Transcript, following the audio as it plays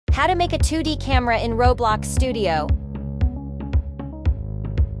How to make a 2D camera in Roblox Studio.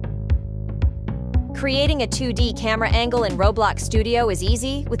 Creating a 2D camera angle in Roblox Studio is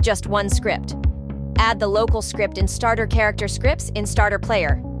easy with just one script. Add the local script in Starter Character Scripts in Starter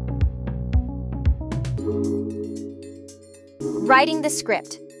Player. Writing the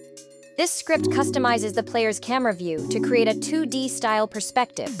script. This script customizes the player's camera view to create a 2D style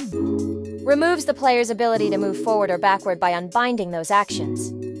perspective. Removes the player's ability to move forward or backward by unbinding those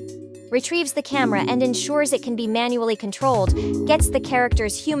actions. Retrieves the camera and ensures it can be manually controlled, gets the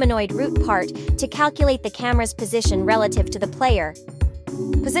character's humanoid root part to calculate the camera's position relative to the player.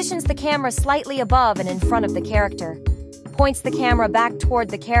 Positions the camera slightly above and in front of the character. Points the camera back toward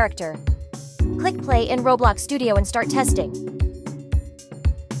the character. Click play in Roblox Studio and start testing.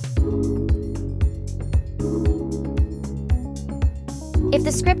 If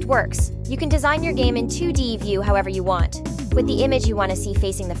the script works, you can design your game in 2D view however you want, with the image you want to see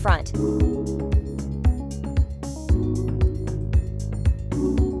facing the front.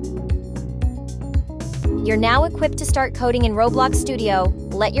 You're now equipped to start coding in Roblox Studio.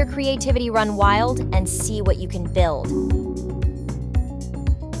 Let your creativity run wild and see what you can build.